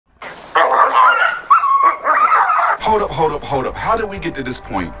Hold up. How did we get to this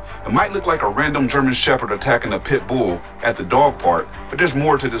point? It might look like a random German Shepherd attacking a pit bull at the dog park, but there's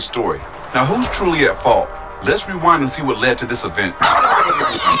more to this story. Now, who's truly at fault? Let's rewind and see what led to this event.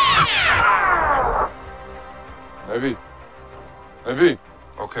 Levi.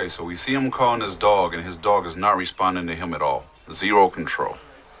 Okay, so we see him calling his dog, and his dog is not responding to him at all. Zero control.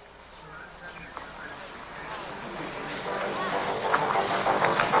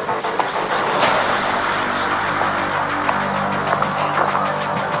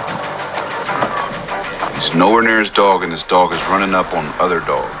 He's nowhere near his dog, and his dog is running up on other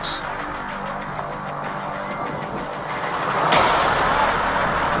dogs.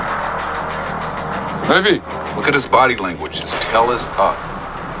 Levi. Look at his body language. His tail is up.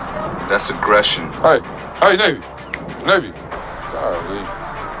 That's aggression. Hey, Levi. Golly.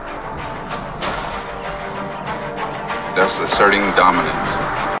 That's asserting dominance.